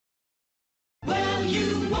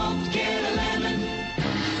won't get a lemon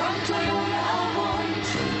from Toyota of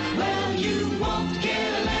Orange. Well, you won't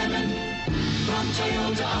get a lemon from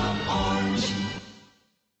Toyota of Orange.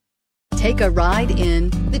 Take a ride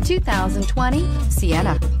in the 2020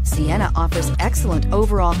 Sienna. Sienna offers excellent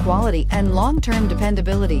overall quality and long-term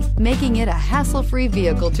dependability, making it a hassle-free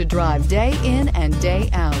vehicle to drive day in and day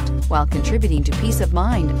out, while contributing to peace of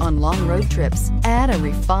mind on long road trips. Add a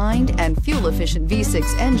refined and fuel-efficient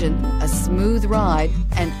V6 engine, a smooth ride,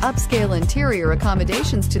 and upscale interior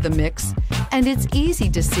accommodations to the mix, and it's easy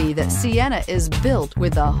to see that Sienna is built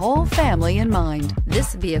with the whole family in mind.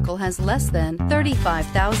 This vehicle has less than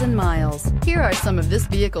 35,000 miles. Here are some of this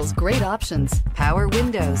vehicle's great options: power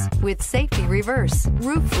windows with safety reverse,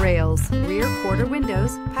 roof rails, rear quarter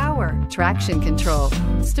windows, power, traction control,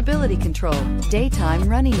 stability control, daytime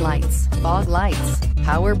running lights, fog lights,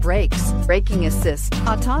 power brakes, braking assist,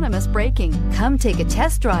 autonomous braking. Come take a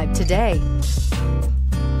test drive today.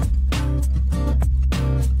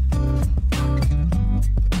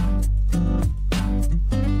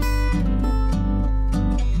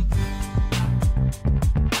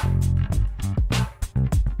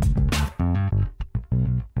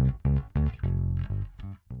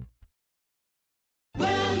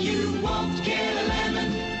 Well, you won't get